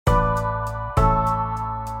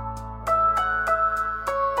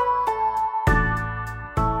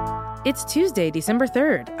It's Tuesday, December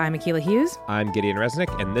 3rd. I'm Akilah Hughes. I'm Gideon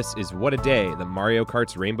Resnick, and this is What a Day, the Mario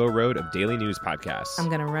Kart's Rainbow Road of daily news podcasts. I'm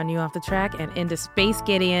going to run you off the track and into space,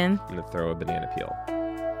 Gideon. I'm going to throw a banana peel.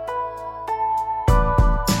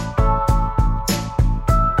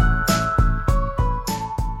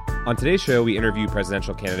 On today's show, we interview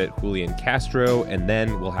presidential candidate Julian Castro, and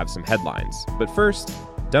then we'll have some headlines. But first,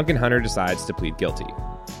 Duncan Hunter decides to plead guilty.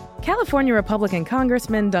 California Republican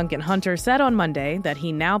Congressman Duncan Hunter said on Monday that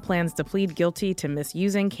he now plans to plead guilty to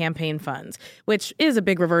misusing campaign funds, which is a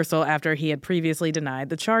big reversal after he had previously denied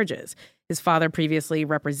the charges. His father previously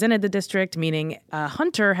represented the district, meaning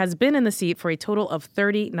Hunter has been in the seat for a total of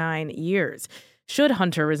 39 years. Should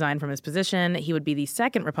Hunter resign from his position, he would be the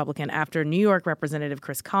second Republican after New York Representative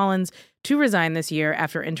Chris Collins to resign this year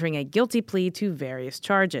after entering a guilty plea to various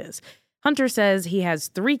charges. Hunter says he has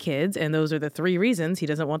 3 kids, and those are the 3 reasons he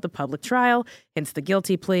doesn't want the public trial, hence the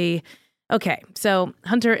guilty plea. Okay, so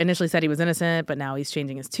Hunter initially said he was innocent, but now he's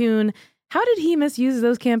changing his tune. How did he misuse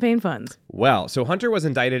those campaign funds? Well, so Hunter was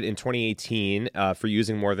indicted in 2018 for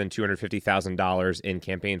using more than $250,000 in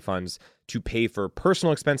campaign funds to pay for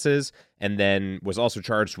personal expenses, and then was also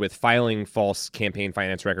charged with filing false campaign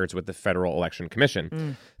finance records with the Federal Election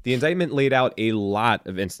Commission. The indictment laid out a lot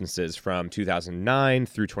of instances from 2009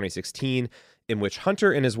 through 2016 in which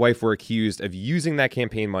Hunter and his wife were accused of using that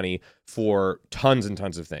campaign money for tons and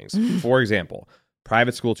tons of things. For example,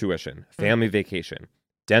 private school tuition, family vacation,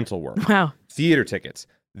 dental work, theater tickets,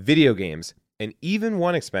 video games, and even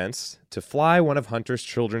one expense to fly one of Hunter's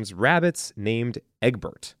children's rabbits named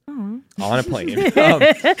Egbert on a plane.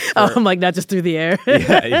 I'm like, not just through the air.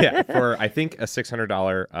 yeah, for I think a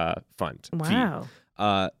 $600 fund. Wow.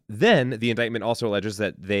 Fee. Then the indictment also alleges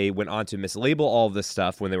that they went on to mislabel all of this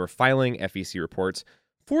stuff when they were filing FEC reports.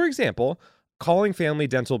 For example, calling family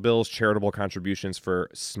dental bills charitable contributions for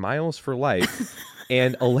Smiles for Life,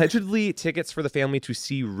 and allegedly tickets for the family to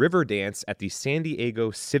see Riverdance at the San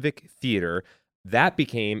Diego Civic Theater. That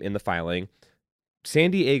became, in the filing,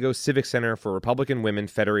 San Diego Civic Center for Republican Women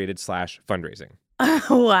Federated /fundraising.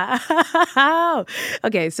 Wow.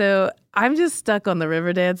 Okay, so I'm just stuck on the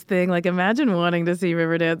Riverdance thing. Like, imagine wanting to see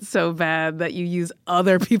Riverdance so bad that you use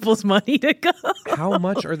other people's money to go. How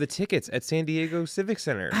much are the tickets at San Diego Civic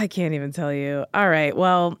Center? I can't even tell you. All right.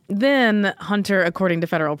 Well, then Hunter, according to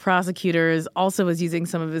federal prosecutors, also was using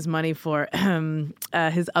some of his money for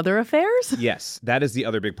his other affairs. Yes, that is the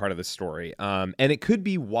other big part of the story. And it could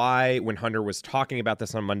be why, when Hunter was talking about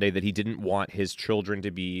this on Monday, that he didn't want his children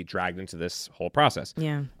to be dragged into this whole process.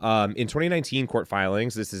 Yeah. In 2019 court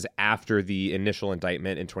filings, this is after the initial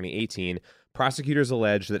indictment in 2018, prosecutors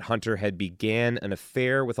alleged that Hunter had began an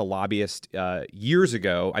affair with a lobbyist years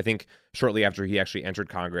ago, I think shortly after he actually entered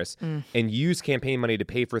Congress, and used campaign money to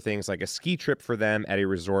pay for things like a ski trip for them at a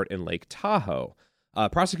resort in Lake Tahoe.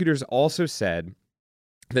 Prosecutors also said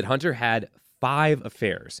that Hunter had 5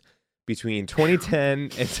 affairs between 2010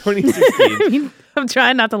 and 2016. I'm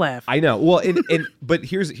trying not to laugh. I know. Well, but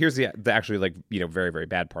here's the actually, like, very, very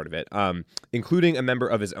bad part of it, including a member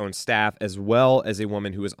of his own staff, as well as a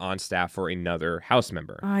woman who was on staff for another House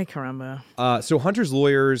member. Ay, caramba. So Hunter's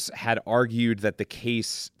lawyers had argued that the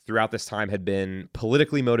case throughout this time had been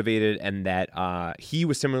politically motivated, and that he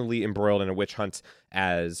was similarly embroiled in a witch hunt,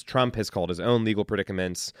 as Trump has called his own legal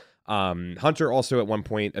predicaments. Hunter also at one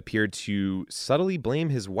point appeared to subtly blame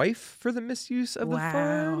his wife for the misuse of the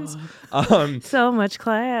funds. So much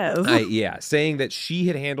class. Saying that she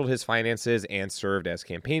had handled his finances and served as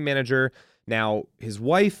campaign manager. Now, his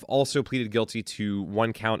wife also pleaded guilty to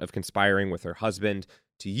 1 count of conspiring with her husband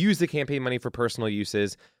to use the campaign money for personal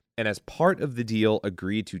uses, and as part of the deal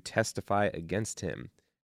agreed to testify against him.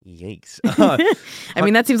 Yikes. I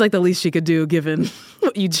mean, that seems like the least she could do given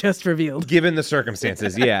what you just revealed. Given the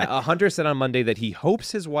circumstances, yeah. Hunter said on Monday that he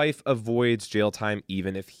hopes his wife avoids jail time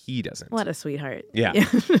even if he doesn't. What a sweetheart. Yeah.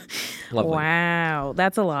 Lovely. Wow.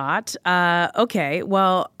 That's a lot. Okay.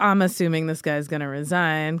 Well, I'm assuming this guy's going to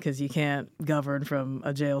resign because you can't govern from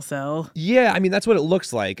a jail cell. Yeah, I mean, that's what it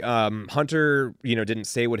looks like. Hunter, didn't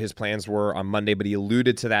say what his plans were on Monday, but he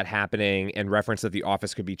alluded to that happening and referenced that the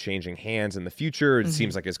office could be changing hands in the future. It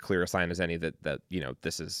seems like as clear a sign as any that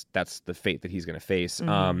that's the fate that he's going to face.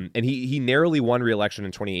 And he narrowly won re-election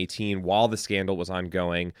in 2018 while the scandal was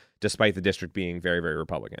ongoing, despite the district being very, very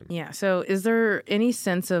Republican. Yeah. So is there any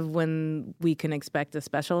sense of when we can expect a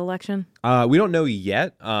special election? We don't know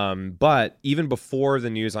yet. But even before the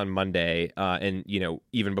news on Monday, and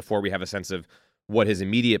even before we have a sense of what his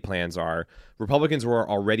immediate plans are. Republicans were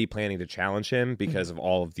already planning to challenge him because of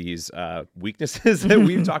all of these weaknesses that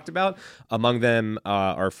we've talked about. Among them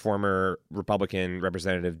are former Republican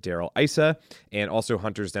Representative Darrell Issa, and also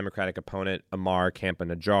Hunter's Democratic opponent Amar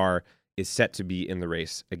Kampa-Najjar is set to be in the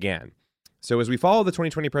race again. So as we follow the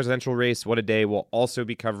 2020 presidential race, What a Day will also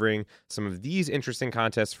be covering some of these interesting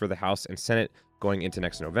contests for the House and Senate going into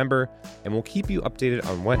next November, and we'll keep you updated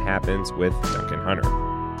on what happens with Duncan Hunter.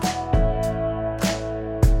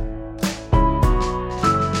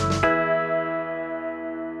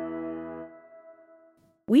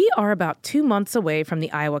 We are about 2 months away from the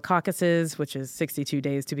Iowa caucuses, which is 62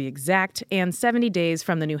 days to be exact, and 70 days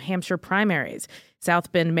from the New Hampshire primaries.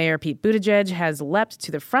 South Bend Mayor Pete Buttigieg has leapt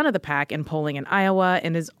to the front of the pack in polling in Iowa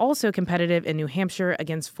and is also competitive in New Hampshire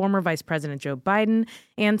against former Vice President Joe Biden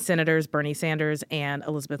and Senators Bernie Sanders and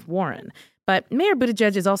Elizabeth Warren. But Mayor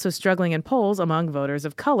Buttigieg is also struggling in polls among voters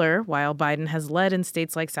of color, while Biden has led in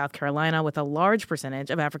states like South Carolina with a large percentage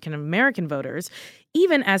of African-American voters,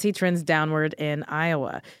 even as he trends downward in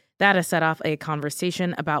Iowa. That has set off a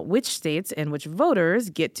conversation about which states and which voters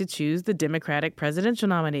get to choose the Democratic presidential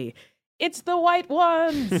nominee. It's the white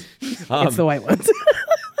ones. It's the white ones.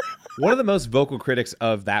 One of the most vocal critics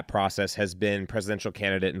of that process has been presidential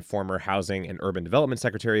candidate and former Housing and Urban Development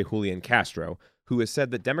Secretary Julian Castro, who has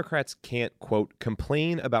said that Democrats can't, quote,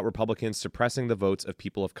 complain about Republicans suppressing the votes of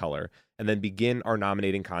people of color and then begin our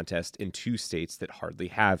nominating contest in 2 states that hardly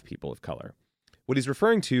have people of color. What he's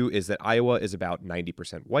referring to is that Iowa is about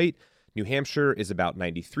 90% white, New Hampshire is about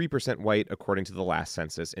 93% white, according to the last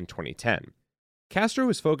census in 2010. Castro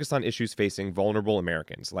is focused on issues facing vulnerable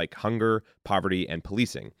Americans like hunger, poverty, and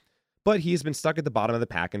policing. But he has been stuck at the bottom of the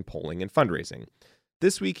pack in polling and fundraising.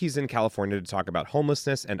 This week, he's in California to talk about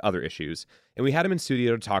homelessness and other issues, and we had him in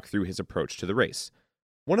studio to talk through his approach to the race.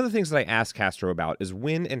 One of the things that I asked Castro about is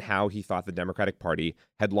when and how he thought the Democratic Party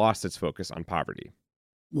had lost its focus on poverty.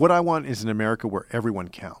 What I want is an America where everyone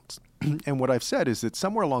counts. And what I've said is that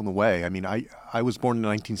somewhere along the way, I mean, I was born in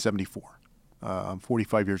 1974. I'm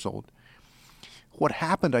 45 years old. What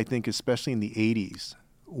happened, I think, especially in the 80s,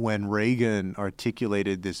 when Reagan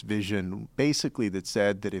articulated this vision basically that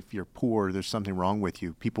said that if you're poor, there's something wrong with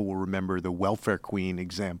you. People will remember the welfare queen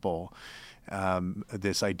example,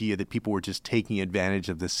 this idea that people were just taking advantage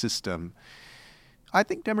of the system. I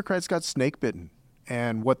think Democrats got snake bitten.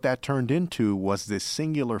 And what that turned into was this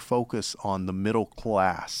singular focus on the middle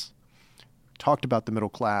class. Talked about the middle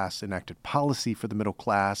class, enacted policy for the middle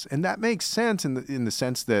class. And that makes sense in the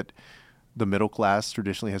sense that the middle class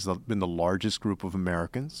traditionally has been the largest group of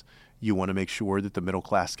Americans. You want to make sure that the middle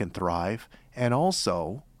class can thrive. And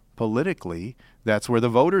also, politically, that's where the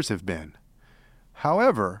voters have been.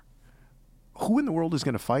 However, who in the world is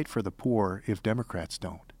going to fight for the poor if Democrats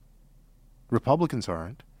don't? Republicans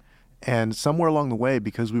aren't. And somewhere along the way,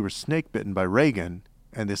 because we were snake bitten by Reagan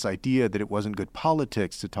and this idea that it wasn't good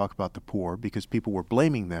politics to talk about the poor because people were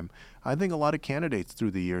blaming them, I think a lot of candidates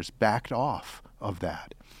through the years backed off of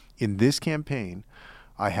that. In this campaign,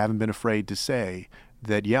 I haven't been afraid to say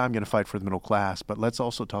that, yeah, I'm going to fight for the middle class, but let's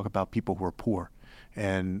also talk about people who are poor.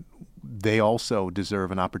 And they also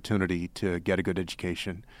deserve an opportunity to get a good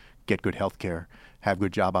education, get good health care, have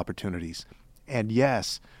good job opportunities. And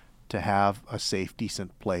yes, to have a safe,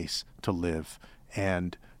 decent place to live.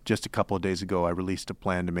 And just a couple of days ago, I released a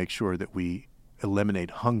plan to make sure that we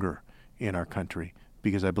eliminate hunger in our country,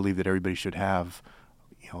 because I believe that everybody should have,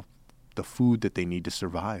 the food that they need to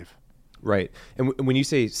survive. Right. And when you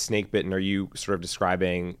say snake bitten, are you sort of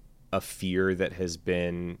describing a fear that has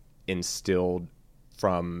been instilled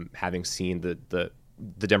from having seen the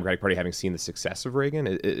Democratic Party having seen the success of Reagan?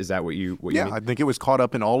 Is that what you mean? I think it was caught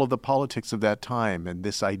up in all of the politics of that time and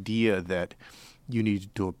this idea that you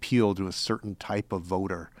needed to appeal to a certain type of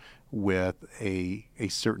voter with a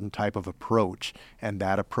certain type of approach, and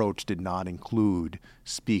that approach did not include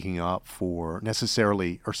speaking up for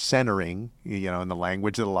necessarily or centering, in the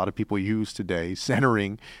language that a lot of people use today,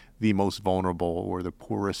 centering the most vulnerable or the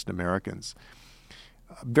poorest Americans.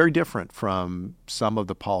 Very different from some of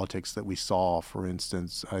the politics that we saw. For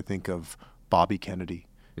instance, I think of Bobby Kennedy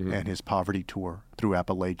and his poverty tour through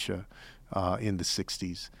Appalachia in the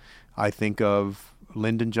 60s. I think of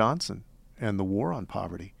Lyndon Johnson and the war on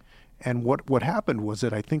poverty. And what happened was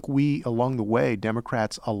that I think we, along the way,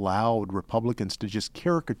 Democrats allowed Republicans to just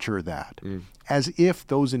caricature that as if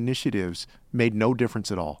those initiatives made no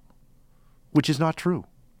difference at all, which is not true,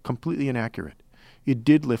 completely inaccurate. It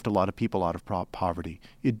did lift a lot of people out of poverty.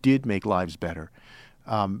 It did make lives better.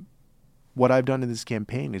 What I've done in this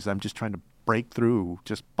campaign is I'm just trying to break through,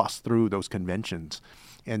 just bust through those conventions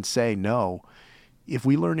and say, no, if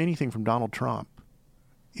we learn anything from Donald Trump,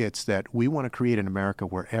 It's that we want to create an America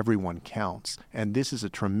where everyone counts. And this is a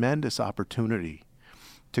tremendous opportunity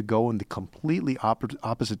to go in the completely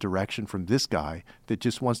opposite direction from this guy that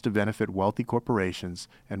just wants to benefit wealthy corporations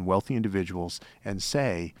and wealthy individuals and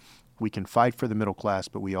say, we can fight for the middle class,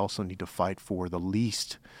 but we also need to fight for the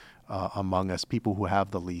least among us, people who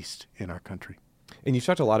have the least in our country. And you've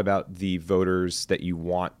talked a lot about the voters that you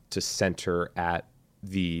want to center at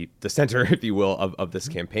the center, if you will, of this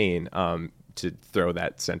campaign, to throw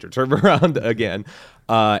that center term around again.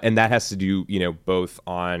 And that has to do, both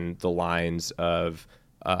on the lines of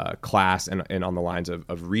class and on the lines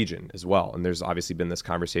of region as well. And there's obviously been this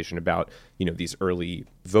conversation about, these early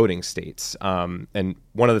voting states. And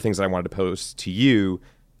one of the things that I wanted to pose to you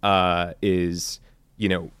is,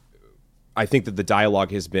 I think that the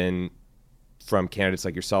dialogue has been from candidates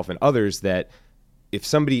like yourself and others that if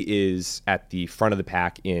somebody is at the front of the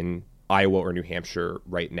pack in Iowa or New Hampshire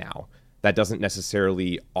right now, that doesn't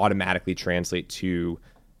necessarily automatically translate to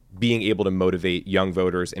being able to motivate young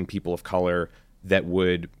voters and people of color that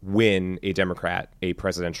would win a Democrat a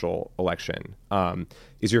presidential election.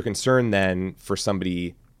 Is your concern then for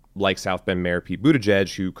somebody like South Bend Mayor Pete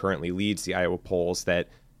Buttigieg, who currently leads the Iowa polls, that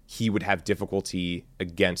he would have difficulty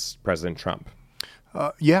against President Trump?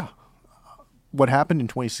 Yeah. What happened in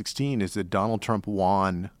 2016 is that Donald Trump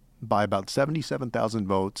won by about 77,000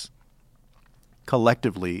 votes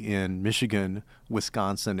collectively in Michigan,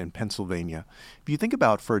 Wisconsin, and Pennsylvania. If you think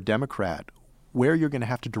about, for a Democrat, where you're going to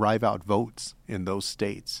have to drive out votes in those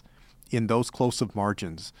states, in those close of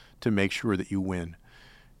margins, to make sure that you win.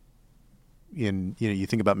 You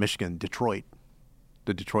think about Michigan, Detroit,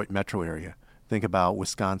 the Detroit metro area. Think about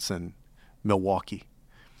Wisconsin, Milwaukee.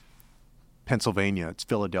 Pennsylvania, it's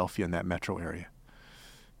Philadelphia in that metro area.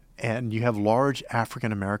 And you have large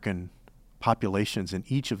African American populations in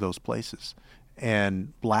each of those places.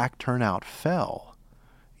 And black turnout fell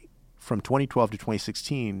from 2012 to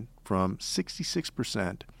 2016 from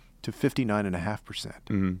 66% to 59.5%.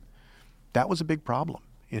 Mm-hmm. That was a big problem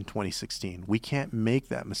in 2016. We can't make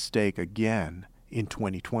that mistake again in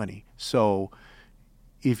 2020. So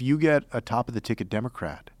if you get a top-of-the-ticket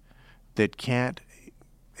Democrat that can't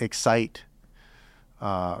excite,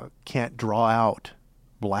 can't draw out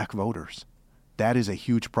black voters, that is a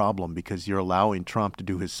huge problem because you're allowing Trump to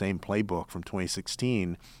do his same playbook from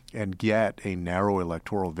 2016 and get a narrow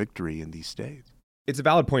electoral victory in these states. It's a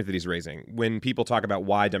valid point that he's raising. When people talk about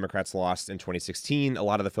why Democrats lost in 2016, a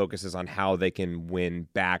lot of the focus is on how they can win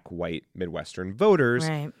back white Midwestern voters.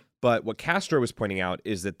 Right. But what Castro was pointing out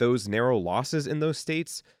is that those narrow losses in those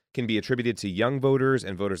states can be attributed to young voters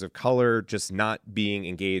and voters of color just not being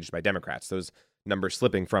engaged by Democrats. Those numbers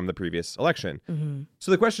slipping from the previous election. Mm-hmm.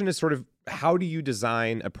 So the question is sort of, how do you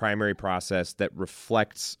design a primary process that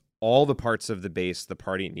reflects all the parts of the base the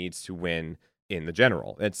party needs to win in the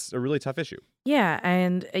general? It's a really tough issue. Yeah.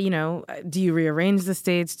 And, do you rearrange the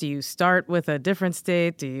states? Do you start with a different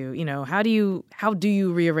state? Do you, how do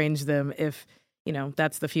you rearrange them if,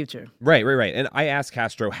 that's the future? Right. And I asked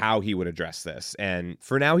Castro how he would address this. And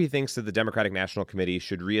for now, he thinks that the Democratic National Committee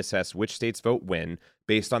should reassess which states vote when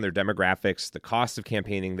based on their demographics, the cost of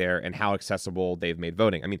campaigning there, and how accessible they've made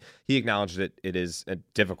voting. I mean, he acknowledged that it is a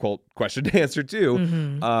difficult question to answer, too.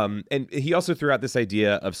 Mm-hmm. And he also threw out this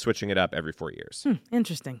idea of switching it up every 4 years.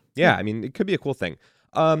 Interesting. Yeah, I mean, it could be a cool thing.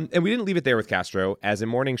 And we didn't leave it there with Castro. As a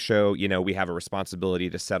morning show, we have a responsibility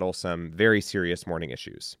to settle some very serious morning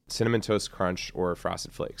issues. Cinnamon Toast Crunch or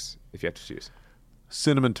Frosted Flakes, if you have to choose.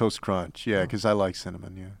 Cinnamon Toast Crunch, yeah, because I like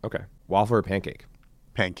cinnamon, yeah. Okay. Waffle or pancake?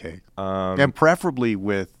 Pancake. And preferably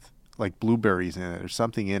with like blueberries in it or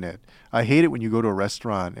something in it. I hate it when you go to a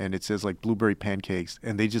restaurant and it says like blueberry pancakes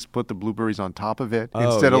and they just put the blueberries on top of it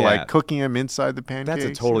instead of like cooking them inside the pancakes.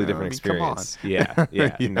 That's a totally different experience. Come on.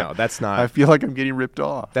 Yeah. No, that's not. I feel like I'm getting ripped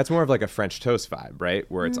off. That's more of like a French toast vibe, right?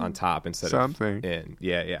 Where it's on top instead of in.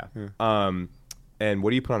 Yeah. And what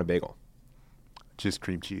do you put on a bagel? Just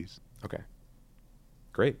cream cheese. Okay.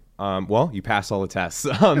 Great. Well, you passed all the tests.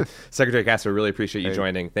 Secretary Castro, really appreciate you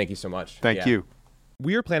joining. Thank you so much. Thank you.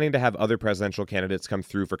 We are planning to have other presidential candidates come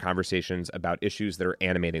through for conversations about issues that are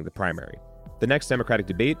animating the primary. The next Democratic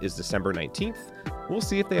debate is December 19th. We'll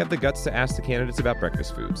see if they have the guts to ask the candidates about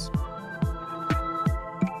breakfast foods.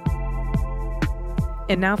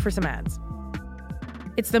 And now for some ads.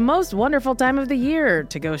 It's the most wonderful time of the year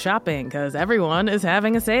to go shopping because everyone is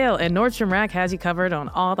having a sale and Nordstrom Rack has you covered on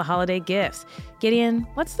all the holiday gifts. Gideon,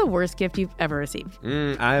 what's the worst gift you've ever received?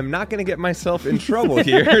 I'm not going to get myself in trouble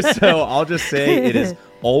here, so I'll just say it is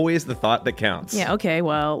always the thought that counts. Yeah, okay,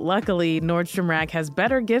 well, luckily, Nordstrom Rack has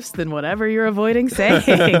better gifts than whatever you're avoiding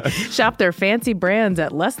saying. Shop their fancy brands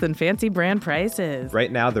at less than fancy brand prices.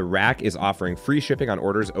 Right now, the Rack is offering free shipping on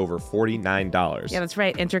orders over $49. Yeah, that's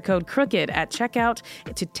right. Enter code CROOKED at checkout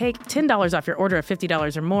to take $10 off your order of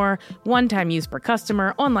 $50 or more. One-time use per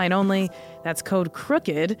customer, online only. That's code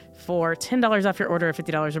CROOKED for $10 off your order of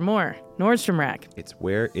 $50 or more. Nordstrom Rack. It's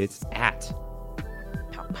where it's at.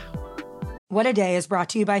 Pow, pow. What a Day is brought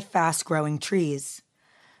to you by Fast Growing Trees.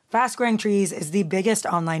 Fast Growing Trees is the biggest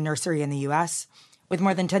online nursery in the U.S., with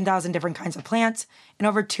more than 10,000 different kinds of plants and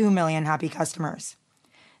over 2 million happy customers.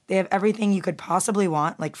 They have everything you could possibly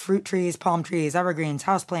want, like fruit trees, palm trees, evergreens,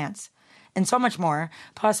 houseplants, and so much more.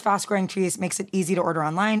 Plus, Fast Growing Trees makes it easy to order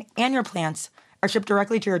online, and your plants are shipped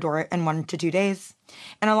directly to your door in 1 to 2 days.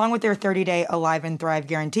 And along with their 30-day Alive and Thrive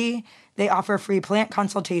guarantee, they offer free plant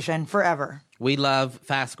consultation forever. We love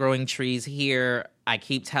Fast Growing Trees here. I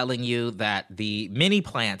keep telling you that the mini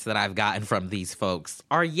plants that I've gotten from these folks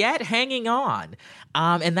are yet hanging on.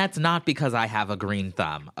 And that's not because I have a green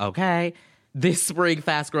thumb, okay? This spring,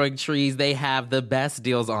 Fast Growing Trees, they have the best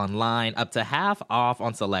deals online, up to half off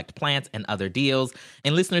on select plants and other deals.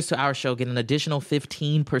 And listeners to our show get an additional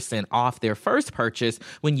 15% off their first purchase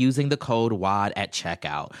when using the code WAD at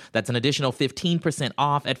checkout. That's an additional 15%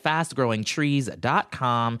 off at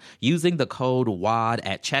fastgrowingtrees.com using the code WAD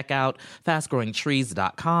at checkout.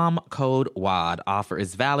 Fastgrowingtrees.com, code WAD. Offer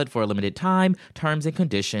is valid for a limited time. Terms and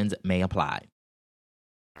conditions may apply.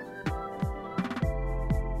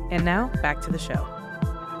 And now, back to the show.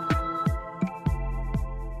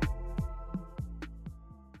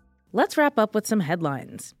 Let's wrap up with some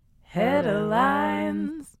headlines.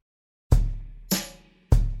 Headlines.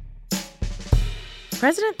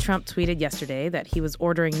 President Trump tweeted yesterday that he was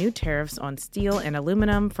ordering new tariffs on steel and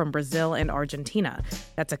aluminum from Brazil and Argentina.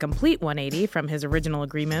 That's a complete 180 from his original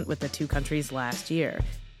agreement with the two countries last year.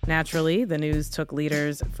 Naturally, the news took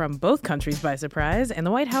leaders from both countries by surprise, and the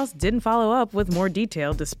White House didn't follow up with more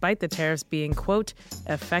detail despite the tariffs being, quote,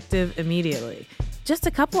 effective immediately. Just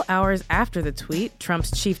a couple hours after the tweet,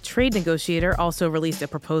 Trump's chief trade negotiator also released a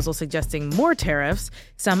proposal suggesting more tariffs,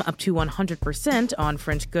 some up to 100% on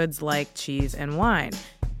French goods like cheese and wine.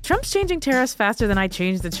 Trump's changing tariffs faster than I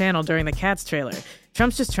changed the channel during the Cats trailer.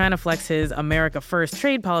 Trump's just trying to flex his America First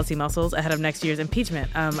trade policy muscles ahead of next year's impeachment.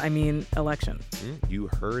 Election. You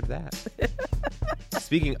heard that.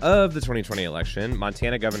 Speaking of the 2020 election,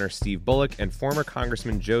 Montana Governor Steve Bullock and former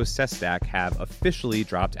Congressman Joe Sestak have officially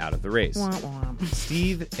dropped out of the race. Wah, wah.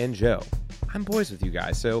 Steve and Joe, I'm boys with you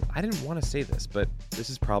guys, so I didn't want to say this, but this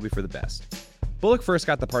is probably for the best. Bullock first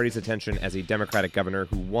got the party's attention as a Democratic governor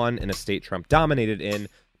who won in a state Trump dominated in,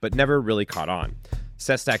 but never really caught on.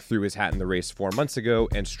 Sestak threw his hat in the race 4 months ago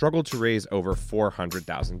and struggled to raise over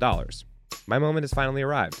 $400,000. My moment has finally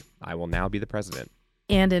arrived. I will now be the president.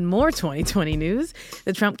 And in more 2020 news,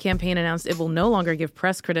 the Trump campaign announced it will no longer give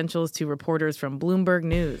press credentials to reporters from Bloomberg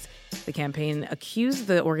News. The campaign accused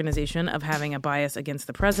the organization of having a bias against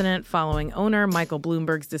the president following owner Michael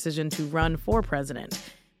Bloomberg's decision to run for president.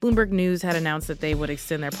 Bloomberg News had announced that they would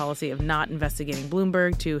extend their policy of not investigating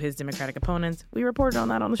Bloomberg to his Democratic opponents. We reported on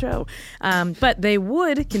that on the show. But they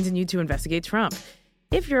would continue to investigate Trump.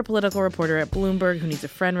 If you're a political reporter at Bloomberg who needs a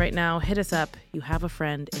friend right now, hit us up. You have a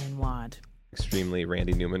friend in WAD. Extremely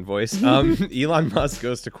Randy Newman voice. Elon Musk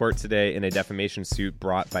goes to court today in a defamation suit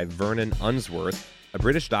brought by Vernon Unsworth, a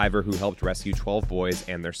British diver who helped rescue 12 boys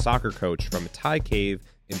and their soccer coach from a Thai cave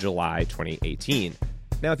in July 2018.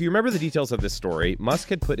 Now, if you remember the details of this story, Musk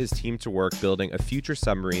had put his team to work building a future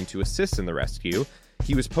submarine to assist in the rescue.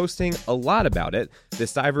 He was posting a lot about it.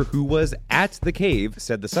 This diver who was at the cave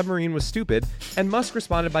said the submarine was stupid, and Musk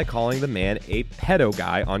responded by calling the man a pedo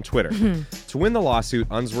guy on Twitter. To win the lawsuit,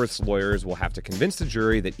 Unsworth's lawyers will have to convince the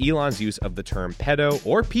jury that Elon's use of the term pedo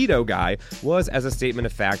or pedo guy was as a statement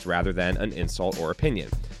of fact rather than an insult or opinion.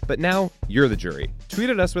 But now, you're the jury. Tweet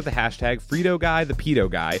at us with the hashtag FritoGuy, the pedo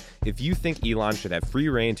guy, if you think Elon should have free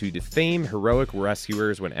reign to defame heroic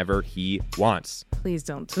rescuers whenever he wants. Please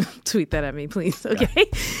don't tweet that at me, please, okay?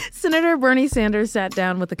 Senator Bernie Sanders sat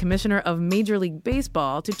down with the commissioner of Major League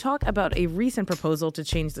Baseball to talk about a recent proposal to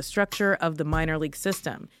change the structure of the minor league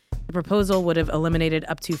system. The proposal would have eliminated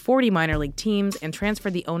up to 40 minor league teams and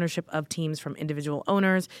transferred the ownership of teams from individual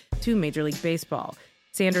owners to Major League Baseball.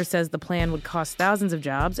 Sanders says the plan would cost thousands of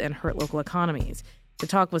jobs and hurt local economies. The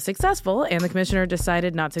talk was successful, and the commissioner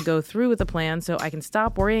decided not to go through with the plan so I can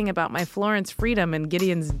stop worrying about my Florence Freedom and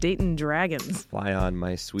Gideon's Dayton Dragons. Fly on,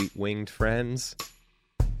 my sweet winged friends.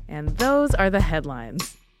 And those are the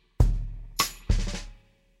headlines.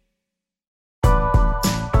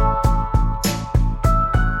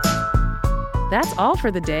 That's all for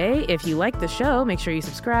the day. If you like the show, make sure you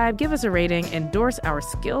subscribe, give us a rating, endorse our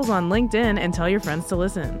skills on LinkedIn, and tell your friends to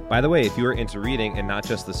listen. By the way, if you are into reading and not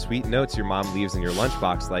just the sweet notes your mom leaves in your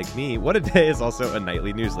lunchbox like me, What a Day is also a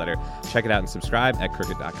nightly newsletter. Check it out and subscribe at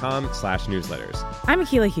crooked.com/newsletters. I'm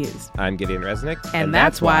Akila Hughes. I'm Gideon Resnick. And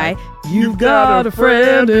that's why you've got a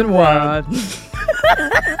friend in white.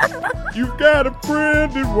 You've got a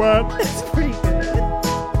friend in white. That's pretty good.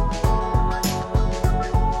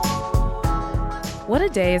 What a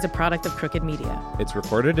Day is a product of Crooked Media. It's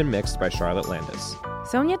recorded and mixed by Charlotte Landis.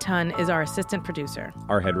 Sonia Tun is our assistant producer.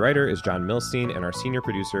 Our head writer is John Milstein, and our senior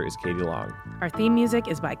producer is Katie Long. Our theme music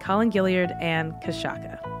is by Colin Gilliard and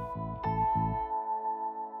Kashaka.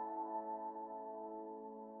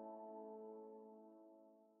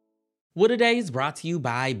 What a Day is brought to you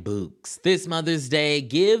by Books. This Mother's Day,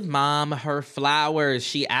 give mom her flowers.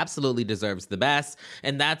 She absolutely deserves the best,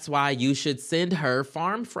 and that's why you should send her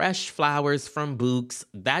farm fresh flowers from Books.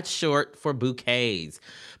 That's short for bouquets.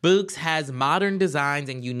 Books has modern designs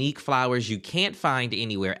and unique flowers you can't find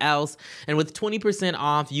anywhere else, and with 20%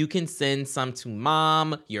 off, you can send some to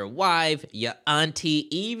mom, your wife, your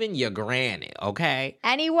auntie, even your granny, okay?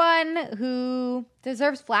 Anyone who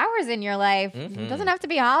deserves flowers in your life. It doesn't have to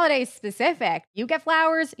be holiday specific. You get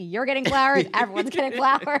flowers, you're getting flowers, everyone's getting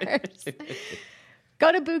flowers.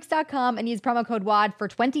 Go to Books.com and use promo code WAD for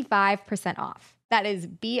 25% off. That is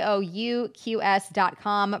BOUQS.com,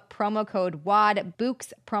 promo code WAD,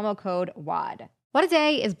 Books, promo code WAD. What a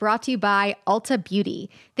Day is brought to you by Ulta Beauty.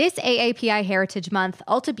 This AAPI Heritage Month,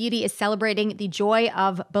 Ulta Beauty is celebrating the joy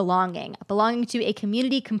of belonging to a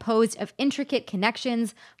community composed of intricate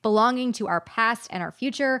connections, belonging to our past and our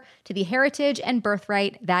future, to the heritage and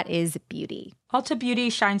birthright that is beauty. Ulta Beauty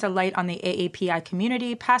shines a light on the AAPI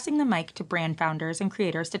community, passing the mic to brand founders and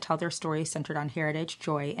creators to tell their stories centered on heritage,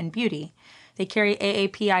 joy, and beauty. They carry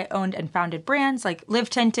AAPI-owned and founded brands like Live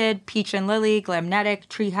Tinted, Peach and Lily, Glamnetic,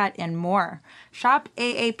 Tree Hut, and more. Shop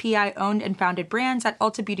AAPI-owned and founded brands at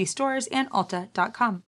Ulta Beauty stores and Ulta.com.